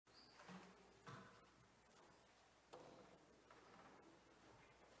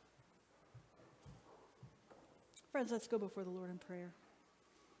Friends, let's go before the Lord in prayer.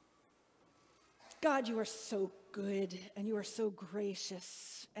 God, you are so good and you are so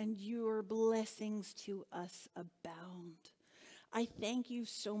gracious and your blessings to us abound. I thank you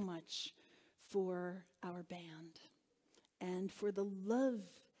so much for our band and for the love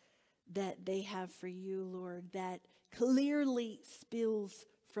that they have for you, Lord, that clearly spills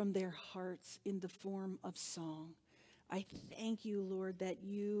from their hearts in the form of song. I thank you, Lord, that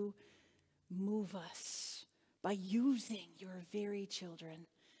you move us by using your very children.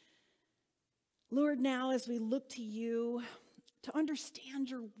 Lord, now as we look to you to understand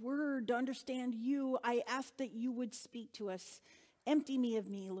your word, to understand you, I ask that you would speak to us. Empty me of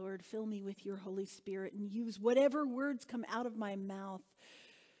me, Lord. Fill me with your Holy Spirit and use whatever words come out of my mouth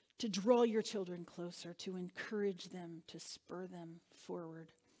to draw your children closer, to encourage them, to spur them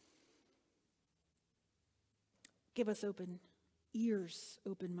forward. Give us open ears,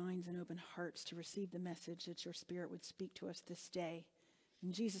 open minds, and open hearts to receive the message that your Spirit would speak to us this day.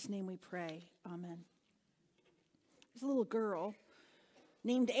 In Jesus' name we pray. Amen. There's a little girl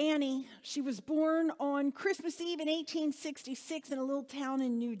named Annie. She was born on Christmas Eve in 1866 in a little town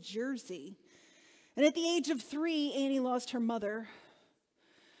in New Jersey. And at the age of 3, Annie lost her mother.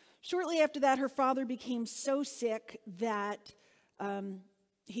 Shortly after that, her father became so sick that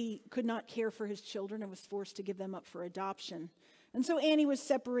he could not care for his children and was forced to give them up for adoption. And so Annie was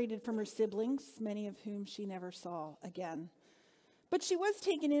separated from her siblings, many of whom she never saw again. But she was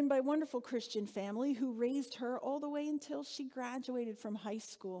taken in by a wonderful Christian family who raised her all the way until she graduated from high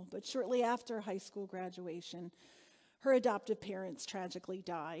school. But shortly after high school graduation, her adoptive parents tragically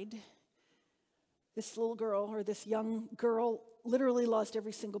died. This little girl, or this young girl, literally lost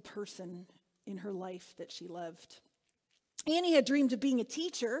every single person in her life that she loved. Annie had dreamed of being a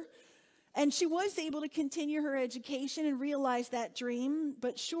teacher, and she was able to continue her education and realize that dream.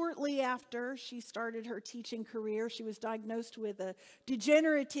 But shortly after she started her teaching career, she was diagnosed with a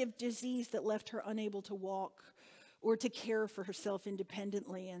degenerative disease that left her unable to walk or to care for herself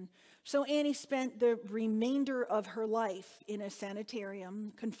independently. And so Annie spent the remainder of her life in a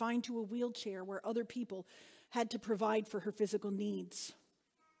sanitarium, confined to a wheelchair where other people had to provide for her physical needs.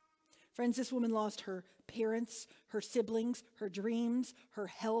 Friends, this woman lost her parents, her siblings, her dreams, her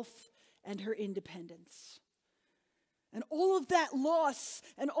health, and her independence. And all of that loss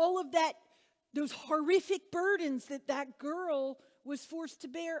and all of that, those horrific burdens that that girl was forced to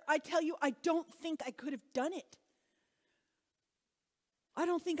bear, I tell you, I don't think I could have done it. I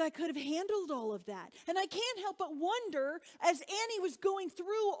don't think I could have handled all of that. And I can't help but wonder, as Annie was going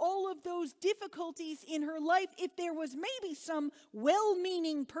through all of those difficulties in her life, if there was maybe some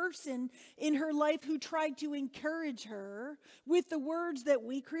well-meaning person in her life who tried to encourage her with the words that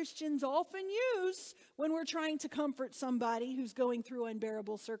we Christians often use when we're trying to comfort somebody who's going through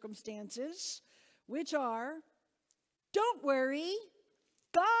unbearable circumstances, which are, don't worry,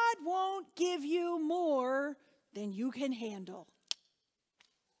 God won't give you more than you can handle.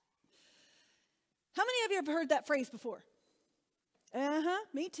 How many of you have heard that phrase before?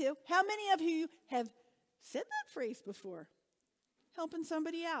 Me too. How many of you have said that phrase before? Helping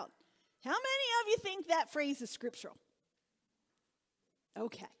somebody out. How many of you think that phrase is scriptural?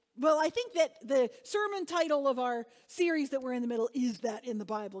 Okay. Well, I think that the sermon title of our series that we're in the middle, Is That in the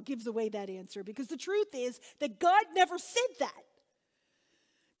Bible, gives away that answer, because the truth is that God never said that.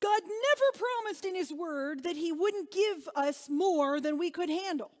 God never promised in his word that he wouldn't give us more than we could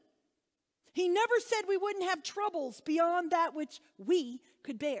handle. He never said we wouldn't have troubles beyond that which we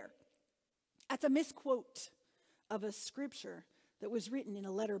could bear. That's a misquote of a scripture that was written in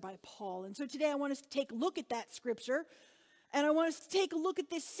a letter by Paul. And so today I want us to take a look at that scripture. And I want us to take a look at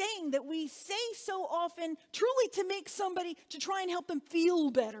this saying that we say so often, truly to make somebody, to try and help them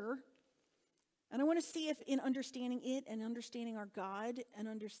feel better. And I want to see if in understanding it and understanding our God and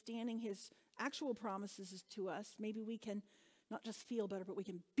understanding his actual promises to us, maybe we can not just feel better, but we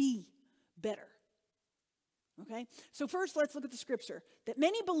can be better. Okay? So first, let's look at the scripture that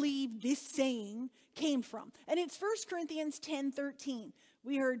many believe this saying came from. And it's 1 Corinthians 10:13.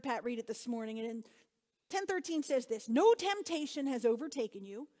 We heard Pat read it this morning. And in 10:13 says this: no temptation has overtaken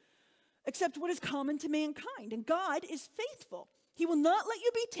you except what is common to mankind. And God is faithful. He will not let you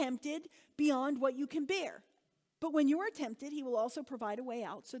be tempted beyond what you can bear. But when you are tempted, he will also provide a way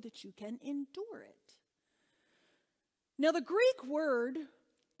out so that you can endure it. Now, the Greek word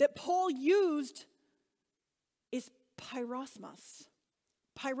that Paul used is pyrosmos.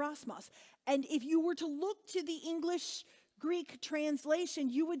 Pyrosmos. And if you were to look to the English Greek translation,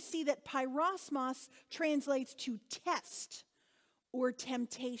 you would see that pyrosmos translates to test or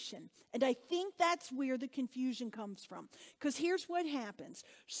temptation. And I think that's where the confusion comes from. Because here's what happens.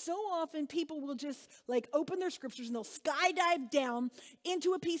 So often people will just like open their scriptures and they'll skydive down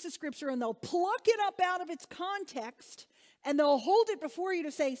into a piece of scripture and they'll pluck it up out of its context and they'll hold it before you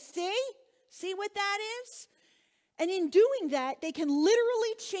to say, see what that is? And in doing that, they can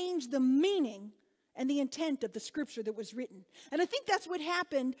literally change the meaning and the intent of the scripture that was written. And I think that's what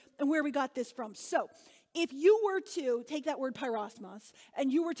happened and where we got this from. So if you were to take that word pyrosmos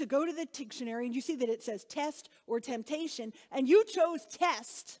and you were to go to the dictionary and you see that it says test or temptation and you chose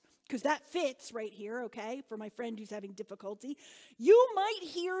test, because that fits right here, okay, for my friend who's having difficulty, you might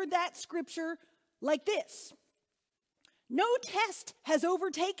hear that scripture like this. No test has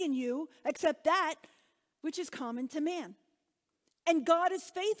overtaken you except that which is common to man. And God is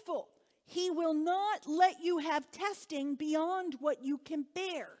faithful. He will not let you have testing beyond what you can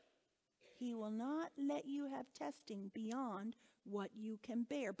bear. He will not let you have testing beyond what you can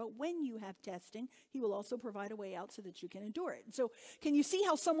bear. But when you have testing, he will also provide a way out so that you can endure it. So can you see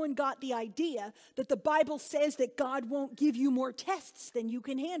how someone got the idea that the Bible says that God won't give you more tests than you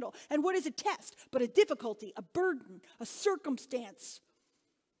can handle? And what is a test? But a difficulty, a burden, a circumstance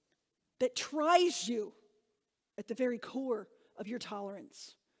that tries you at the very core of your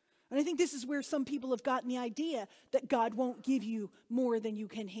tolerance. And I think this is where some people have gotten the idea that God won't give you more than you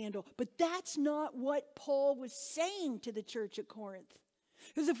can handle. But that's not what Paul was saying to the church at Corinth.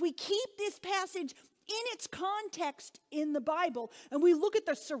 Because if we keep this passage in its context in the Bible, and we look at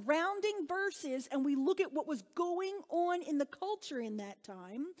the surrounding verses, and we look at what was going on in the culture in that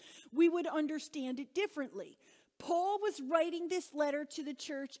time, we would understand it differently. Paul was writing this letter to the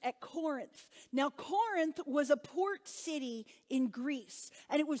church at Corinth. Now, Corinth was a port city in Greece,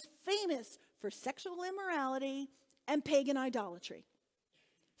 and it was famous for sexual immorality and pagan idolatry.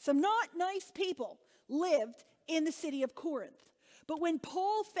 Some not nice people lived in the city of Corinth. But when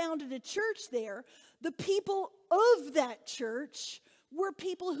Paul founded a church there, the people of that church were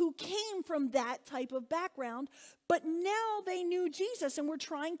people who came from that type of background, but now they knew Jesus and were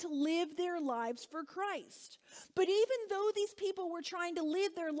trying to live their lives for Christ. But even though these people were trying to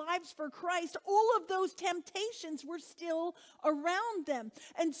live their lives for Christ, all of those temptations were still around them.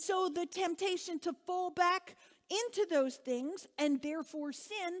 And so the temptation to fall back into those things and therefore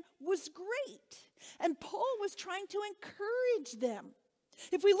sin was great. And Paul was trying to encourage them.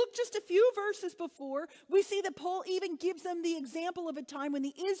 If we look just a few verses before, we see that Paul even gives them the example of a time when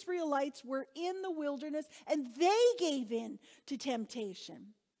the Israelites were in the wilderness and they gave in to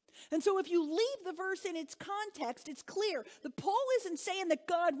temptation. And so if you leave the verse in its context, it's clear that Paul isn't saying that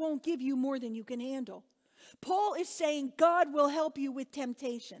God won't give you more than you can handle. Paul is saying God will help you with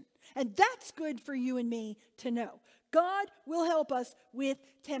temptation. And that's good for you and me to know. God will help us with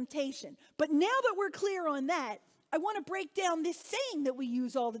temptation. But now that we're clear on that, I want to break down this saying that we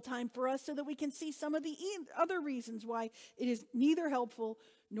use all the time for us so that we can see some of the other reasons why it is neither helpful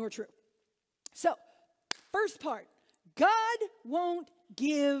nor true. So, first part, God won't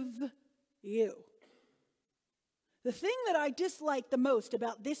give you. The thing that I dislike the most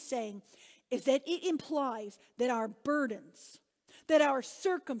about this saying is that it implies that our burdens, that our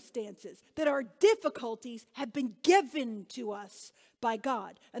circumstances, that our difficulties have been given to us by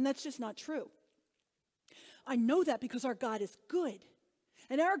God. And that's just not true. I know that because our God is good.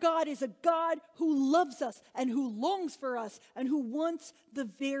 And our God is a God who loves us and who longs for us and who wants the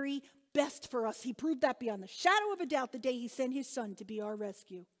very best for us. He proved that beyond the shadow of a doubt the day he sent his son to be our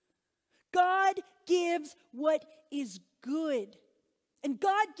rescue. God gives what is good. And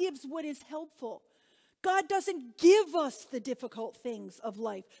God gives what is helpful. God doesn't give us the difficult things of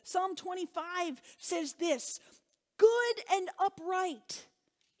life. Psalm 25 says this, "Good and upright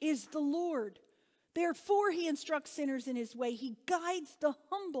is the Lord. Therefore, he instructs sinners in his way. He guides the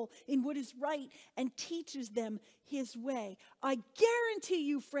humble in what is right and teaches them his way." I guarantee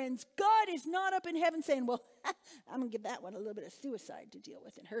you, friends, God is not up in heaven saying, well, I'm going to give that one a little bit of suicide to deal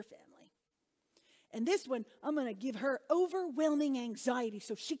with in her family. And this one, I'm going to give her overwhelming anxiety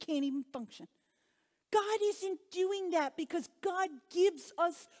so she can't even function. God isn't doing that because God gives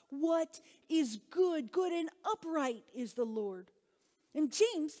us what is good. Good and upright is the Lord. And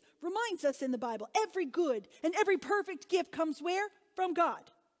James reminds us in the Bible, every good and every perfect gift comes where? From God.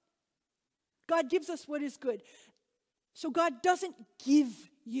 God gives us what is good. So God doesn't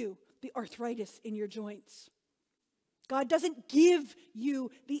give you the arthritis in your joints. God doesn't give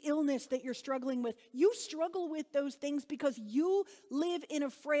you the illness that you're struggling with. You struggle with those things because you live in a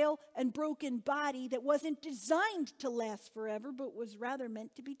frail and broken body that wasn't designed to last forever, but was rather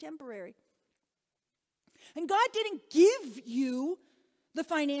meant to be temporary. And God didn't give you the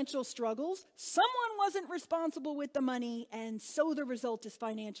financial struggles. Someone wasn't responsible with the money, and so the result is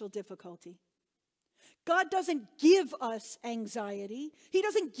financial difficulty. God doesn't give us anxiety. He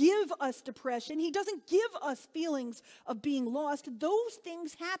doesn't give us depression. He doesn't give us feelings of being lost. Those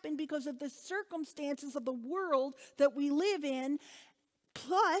things happen because of the circumstances of the world that we live in,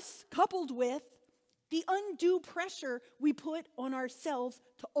 plus, coupled with the undue pressure we put on ourselves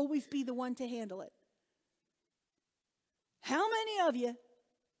to always be the one to handle it. How many of you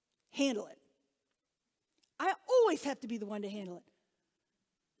handle it? I always have to be the one to handle it.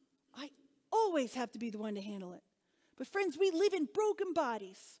 I always have to be the one to handle it. But friends, we live in broken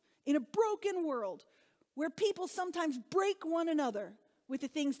bodies, in a broken world, where people sometimes break one another with the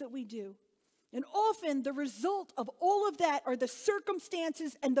things that we do. And often the result of all of that are the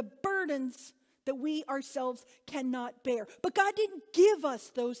circumstances and the burdens that we ourselves cannot bear. But God didn't give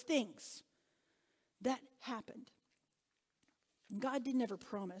us those things. That happened. And God didn't ever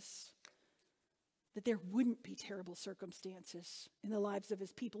promise that there wouldn't be terrible circumstances in the lives of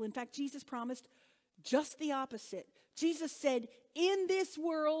his people. In fact, Jesus promised just the opposite. Jesus said, in this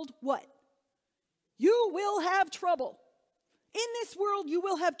world, what? You will have trouble. In this world, you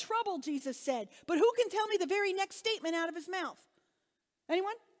will have trouble, Jesus said. But who can tell me the very next statement out of his mouth?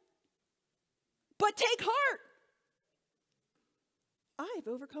 Anyone? But take heart. I've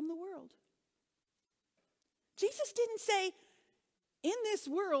overcome the world. Jesus didn't say, in this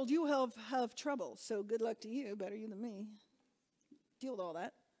world, you have trouble, so good luck to you, better you than me. Deal with all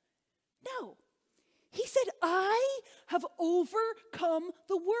that. No. He said, I have overcome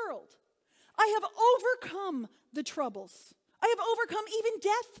the world. I have overcome the troubles. I have overcome even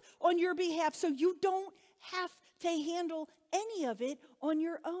death on your behalf, so you don't have to handle any of it on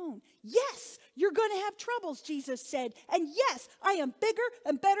your own. Yes, you're going to have troubles, Jesus said. And yes, I am bigger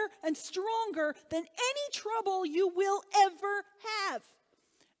and better and stronger than any trouble you will ever have.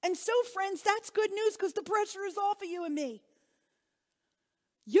 And so, friends, that's good news because the pressure is off of you and me.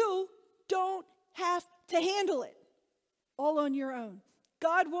 You don't have to handle it all on your own.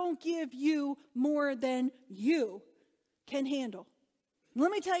 God won't give you more than you can handle.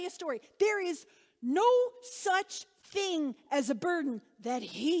 Let me tell you a story. There is no such thing as a burden that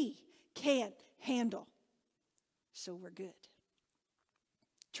he can't handle. So we're good.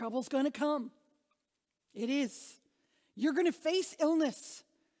 Trouble's going to come. It is. You're going to face illness.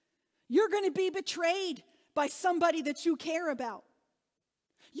 You're going to be betrayed by somebody that you care about.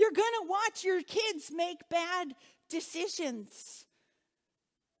 You're going to watch your kids make bad decisions.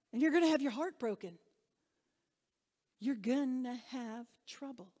 And you're going to have your heart broken. You're going to have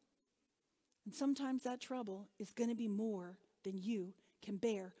trouble. And sometimes that trouble is going to be more than you can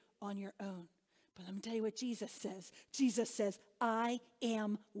bear on your own. But let me tell you what Jesus says. Jesus says, I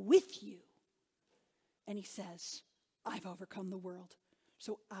am with you. And he says, I've overcome the world,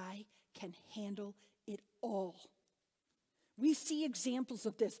 so I can handle it all. We see examples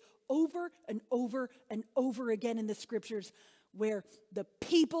of this over and over and over again in the scriptures where the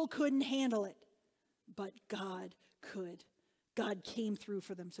people couldn't handle it, but God could. God came through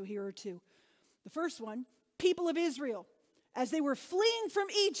for them. So here are two. The first one, people of Israel, as they were fleeing from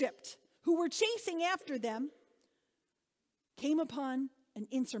Egypt, who were chasing after them, came upon an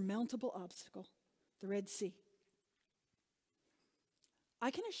insurmountable obstacle, the Red Sea.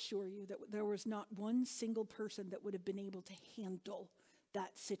 I can assure you that there was not one single person that would have been able to handle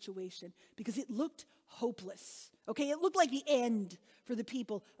that situation because it looked hopeless. Okay, it looked like the end for the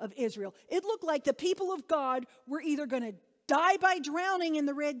people of Israel. It looked like the people of God were either going to die by drowning in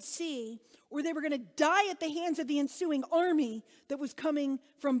the Red Sea, or they were going to die at the hands of the ensuing army that was coming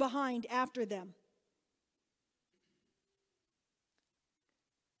from behind after them.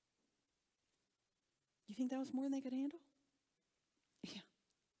 You think that was more than they could handle? Yeah,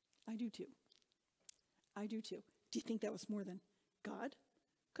 I do too. I do too. Do you think that was more than God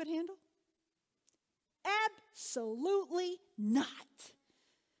could handle? Absolutely not.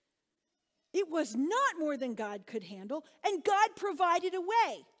 It was not more than God could handle, and God provided a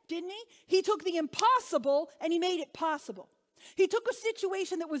way, didn't he? He took the impossible and he made it possible. He took a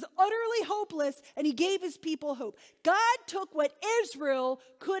situation that was utterly hopeless and he gave his people hope. God took what Israel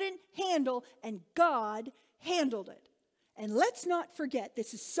couldn't handle and God handled it. And let's not forget,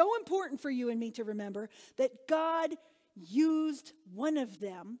 this is so important for you and me to remember, that God used one of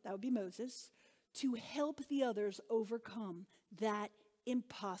them, that would be Moses, to help the others overcome that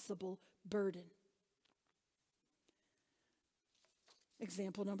impossible burden.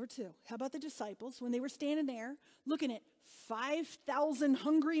 Example number 2. How about the disciples when they were standing there looking at 5,000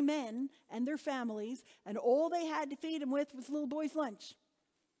 hungry men and their families, and all they had to feed them with was little boy's lunch.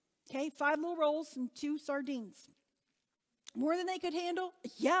 Okay, 5 little rolls and 2 sardines. More than they could handle?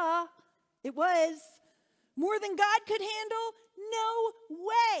 Yeah, it was. More than God could handle? No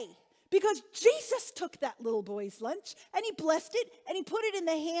way. Because Jesus took that little boy's lunch and he blessed it and he put it in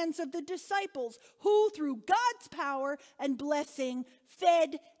the hands of the disciples who, through God's power and blessing,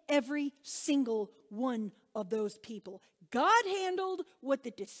 fed every single one of those people. God handled what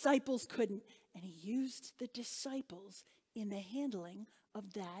the disciples couldn't, and he used the disciples in the handling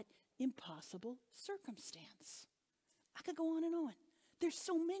of that impossible circumstance. I could go on and on. There's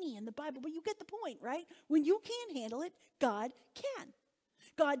so many in the Bible, but you get the point, right? When you can't handle it, God can.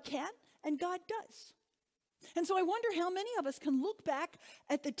 God can, and God does. And so I wonder how many of us can look back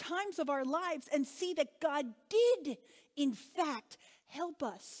at the times of our lives and see that God did, in fact, help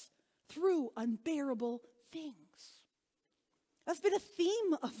us through unbearable things. That's been a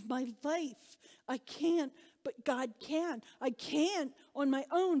theme of my life. I can't, but God can. I can't on my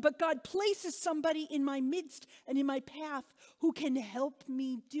own, but God places somebody in my midst and in my path who can help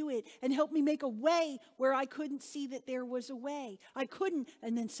me do it and help me make a way where I couldn't see that there was a way. I couldn't,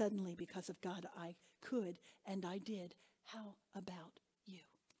 and then suddenly, because of God, I could, and I did. How about you?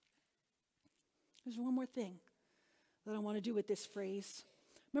 There's one more thing that I want to do with this phrase.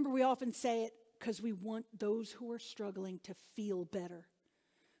 Remember, we often say it because we want those who are struggling to feel better.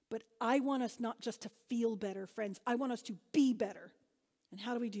 But I want us not just to feel better, friends. I want us to be better. And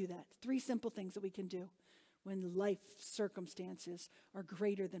how do we do that? 3 simple things that we can do when life circumstances are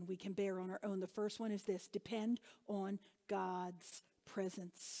greater than we can bear on our own. The first one is this: depend on God's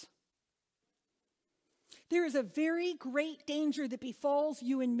presence. There is a very great danger that befalls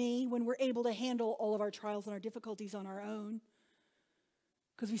you and me when we're able to handle all of our trials and our difficulties on our own,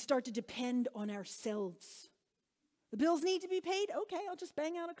 because we start to depend on ourselves. The bills need to be paid? Okay, I'll just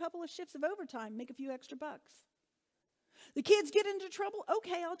bang out a couple of shifts of overtime, make a few extra bucks. The kids get into trouble?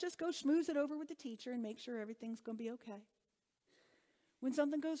 Okay, I'll just go schmooze it over with the teacher and make sure everything's going to be okay. When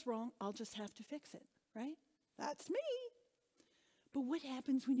something goes wrong, I'll just have to fix it, right? That's me. But what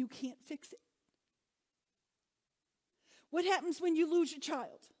happens when you can't fix it? What happens when you lose your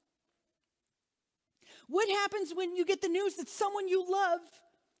child? What happens when you get the news that someone you love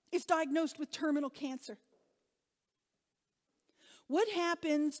is diagnosed with terminal cancer? What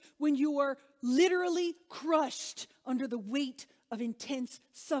happens when you are literally crushed under the weight of intense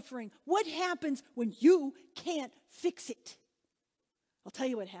suffering? What happens when you can't fix it? I'll tell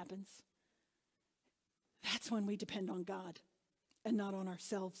you what happens. That's when we depend on God and not on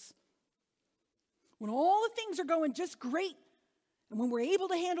ourselves. When all the things are going just great, and when we're able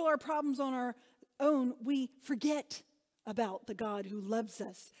to handle our problems on our own, we forget about the God who loves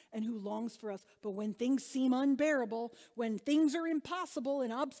us and who longs for us. But when things seem unbearable, when things are impossible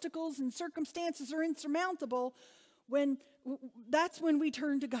and obstacles and circumstances are insurmountable, that's when we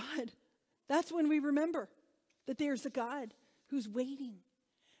turn to God. That's when we remember that there's a God who's waiting,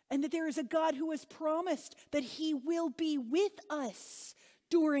 and that there is a God who has promised that he will be with us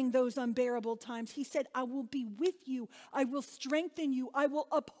during those unbearable times. He said, I will be with you. I will strengthen you. I will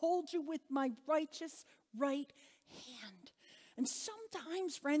uphold you with my righteous right hand. And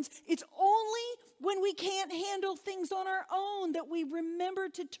sometimes, friends, it's only when we can't handle things on our own that we remember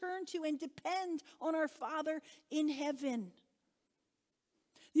to turn to and depend on our Father in heaven.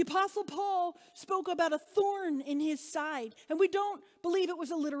 The Apostle Paul spoke about a thorn in his side, and we don't believe it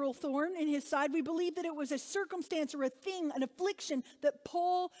was a literal thorn in his side. We believe that it was a circumstance or a thing, an affliction that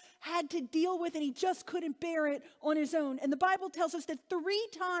Paul had to deal with, and he just couldn't bear it on his own. And the Bible tells us that 3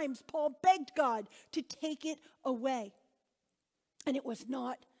 times Paul begged God to take it away. And it was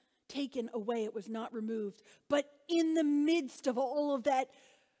not taken away, it was not removed. But in the midst of all of that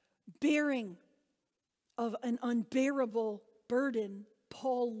bearing of an unbearable burden,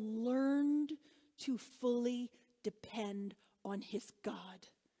 Paul learned to fully depend on his God.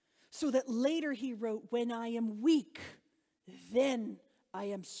 So that later he wrote, when I am weak, then I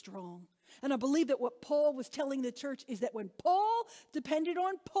am strong. And I believe that what Paul was telling the church is that when Paul depended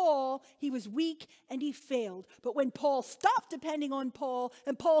on Paul, he was weak and he failed. But when Paul stopped depending on Paul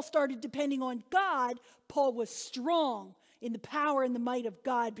and Paul started depending on God, Paul was strong in the power and the might of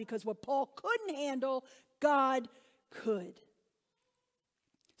God, because what Paul couldn't handle, God could.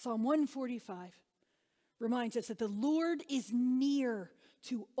 Psalm 145 reminds us that the Lord is near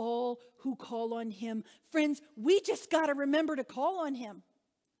to all who call on him. Friends, we just got to remember to call on him.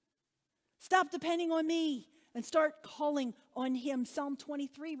 Stop depending on me and start calling on him. Psalm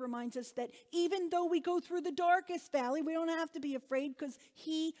 23 reminds us that even though we go through the darkest valley, we don't have to be afraid because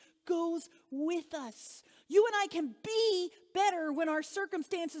he goes with us. You and I can be better when our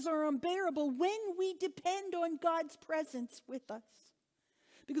circumstances are unbearable, when we depend on God's presence with us.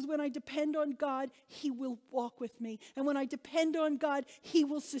 Because when I depend on God, he will walk with me. And when I depend on God, he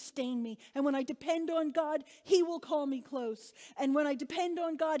will sustain me. And when I depend on God, he will call me close. And when I depend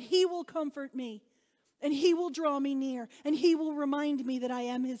on God, he will comfort me. And he will draw me near. And he will remind me that I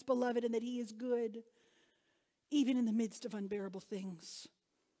am his beloved and that he is good, even in the midst of unbearable things.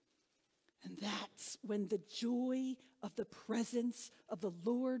 And that's when the joy of the presence of the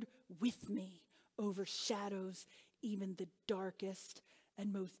Lord with me overshadows even the darkest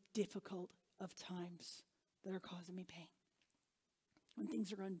and most difficult of times that are causing me pain. When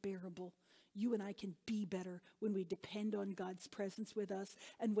things are unbearable, you and I can be better when we depend on God's presence with us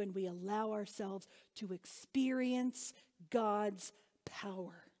and when we allow ourselves to experience God's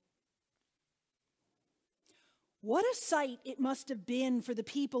power. What a sight it must have been for the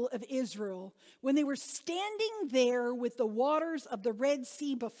people of Israel when they were standing there with the waters of the Red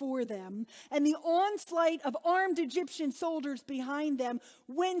Sea before them and the onslaught of armed Egyptian soldiers behind them,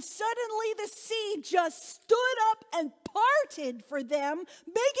 when suddenly the sea just stood up and parted for them,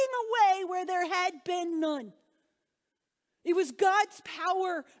 making a way where there had been none. It was God's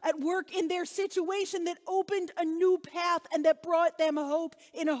power at work in their situation that opened a new path and that brought them hope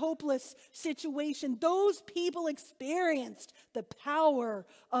in a hopeless situation. Those people experienced the power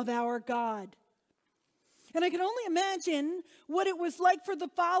of our God. And I can only imagine what it was like for the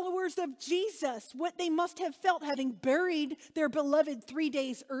followers of Jesus, what they must have felt having buried their beloved 3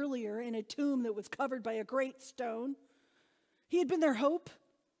 days earlier in a tomb that was covered by a great stone. He had been their hope.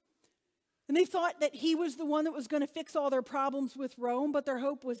 And they thought that he was the one that was going to fix all their problems with Rome, but their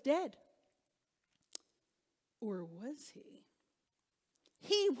hope was dead. Or was he?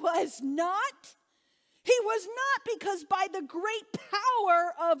 He was not. He was not, because by the great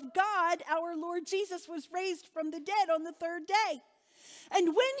power of God, our Lord Jesus was raised from the dead on the third day. And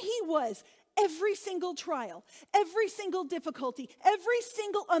when he was, every single trial, every single difficulty, every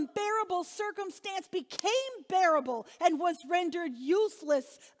single unbearable circumstance became bearable and was rendered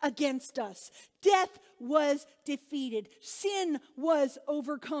useless against us. Death was defeated. Sin was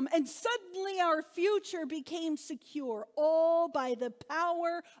overcome. And suddenly our future became secure, all by the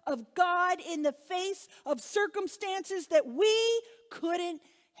power of God in the face of circumstances that we couldn't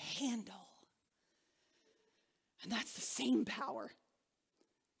handle. And that's the same power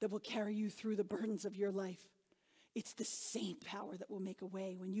that will carry you through the burdens of your life. It's the same power that will make a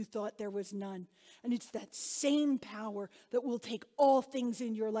way when you thought there was none. And it's that same power that will take all things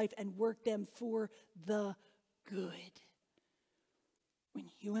in your life and work them for the good.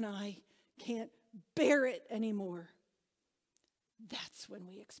 When you and I can't bear it anymore, that's when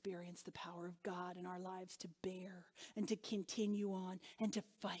we experience the power of God in our lives to bear and to continue on and to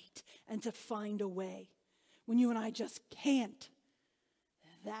fight and to find a way. When you and I just can't,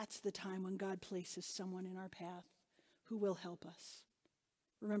 that's the time when God places someone in our path who will help us.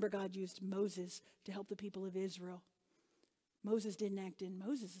 Remember, God used Moses to help the people of Israel. Moses didn't act in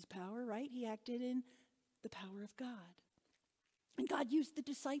Moses' power, right? He acted in the power of God. And God used the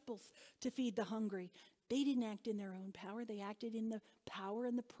disciples to feed the hungry. They didn't act in their own power. They acted in the power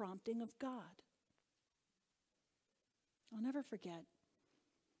and the prompting of God. I'll never forget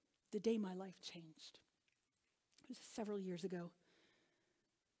the day my life changed. It was several years ago.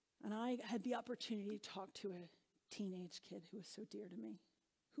 And I had the opportunity to talk to a teenage kid who was so dear to me,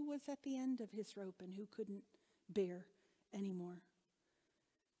 who was at the end of his rope and who couldn't bear anymore.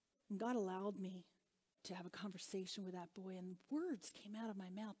 And God allowed me to have a conversation with that boy, and words came out of my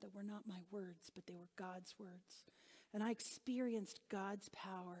mouth that were not my words, but they were God's words. And I experienced God's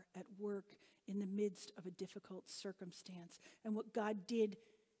power at work in the midst of a difficult circumstance. And what God did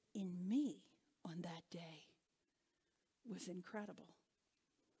in me on that day was incredible.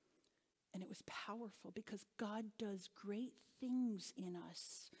 And it was powerful because God does great things in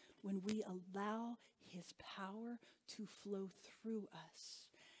us when we allow his power to flow through us.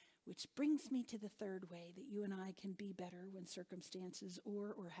 Which brings me to the third way that you and I can be better when circumstances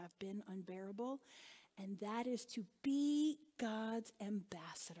or have been unbearable. And that is to be God's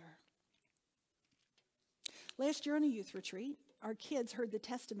ambassador. Last year on a youth retreat, our kids heard the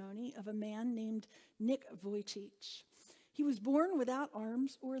testimony of a man named Nick Vujicic. He was born without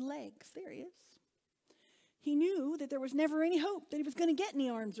arms or legs. There he is. He knew that there was never any hope that he was going to get any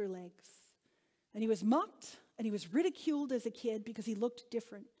arms or legs. And he was mocked and he was ridiculed as a kid because he looked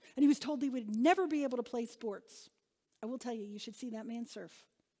different. And he was told he would never be able to play sports. I will tell you, you should see that man surf.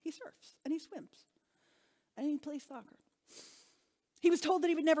 He surfs and he swims and he plays soccer. He was told that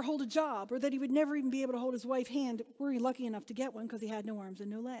he would never hold a job or that he would never even be able to hold his wife's hand, were he lucky enough to get one, because he had no arms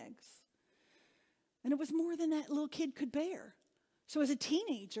and no legs. And it was more than that little kid could bear. So as a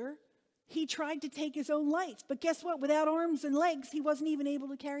teenager, he tried to take his own life. But guess what? Without arms and legs, he wasn't even able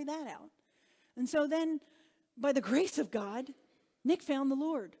to carry that out. And so then, by the grace of God, Nick found the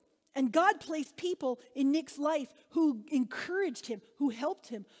Lord. And God placed people in Nick's life who encouraged him, who helped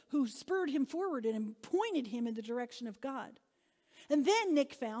him, who spurred him forward and pointed him in the direction of God. And then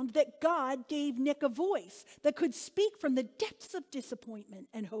Nick found that God gave Nick a voice that could speak from the depths of disappointment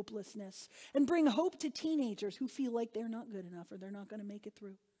and hopelessness and bring hope to teenagers who feel like they're not good enough or they're not going to make it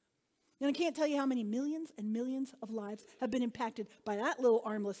through. And I can't tell you how many millions and millions of lives have been impacted by that little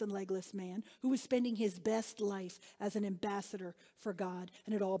armless and legless man who was spending his best life as an ambassador for God,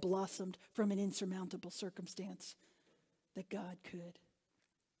 and it all blossomed from an insurmountable circumstance that God could.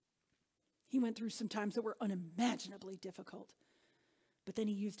 He went through some times that were unimaginably difficult, but then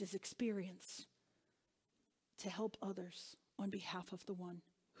he used his experience to help others on behalf of the one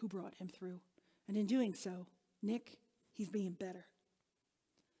who brought him through. And in doing so, Nick, he's being better.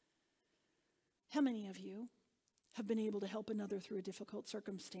 How many of you have been able to help another through a difficult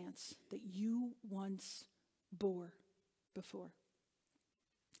circumstance that you once bore before?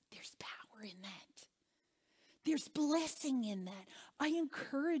 There's power in that. There's blessing in that. I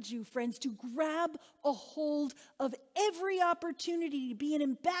encourage you, friends, to grab a hold of every opportunity to be an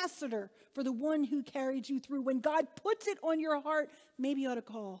ambassador for the one who carried you through. When God puts it on your heart, maybe you ought to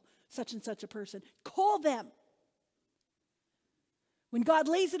call such and such a person. Call them. When God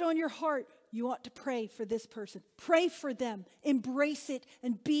lays it on your heart, you ought to pray for this person. Pray for them. Embrace it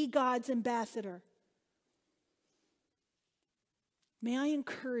and be God's ambassador. May I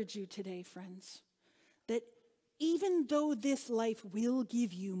encourage you today, friends, that even though this life will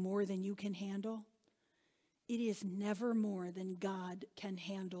give you more than you can handle, it is never more than God can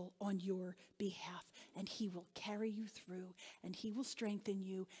handle on your behalf. And he will carry you through, and he will strengthen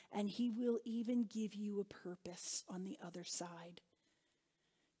you, and he will even give you a purpose on the other side.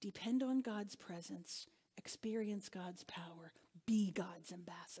 Depend on God's presence, experience God's power, be God's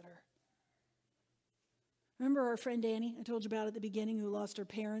ambassador. Remember our friend Annie, I told you about at the beginning, who lost her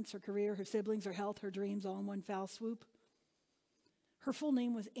parents, her career, her siblings, her health, her dreams, all in one foul swoop? Her full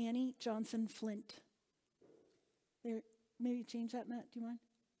name was Annie Johnson Flint. There, maybe change that, Matt, do you mind?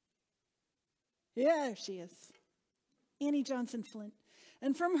 Yeah, there she is. Annie Johnson Flint.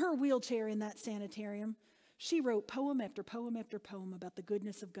 And from her wheelchair in that sanitarium, she wrote poem after poem after poem about the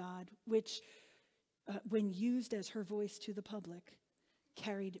goodness of God, which, when used as her voice to the public,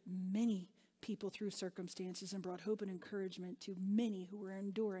 carried many people through circumstances and brought hope and encouragement to many who were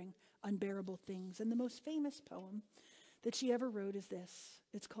enduring unbearable things. And the most famous poem that she ever wrote is this.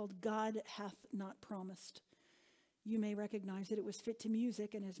 It's called God Hath Not Promised. You may recognize it. It was fit to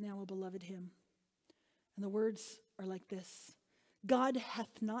music and is now a beloved hymn. And the words are like this. God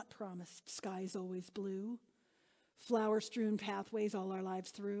hath not promised skies always blue, flower-strewn pathways all our lives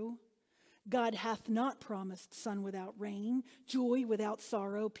through. God hath not promised sun without rain, joy without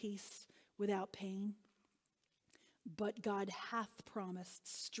sorrow, peace without pain. But God hath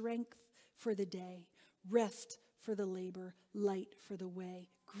promised strength for the day, rest for the labor, light for the way,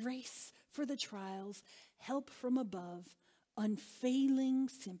 grace for the trials, help from above, unfailing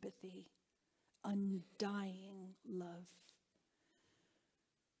sympathy, undying love.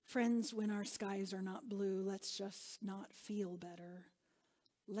 Friends, when our skies are not blue, let's just not feel better.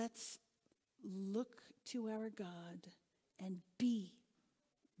 Let's look to our God and be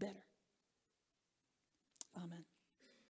better. Amen.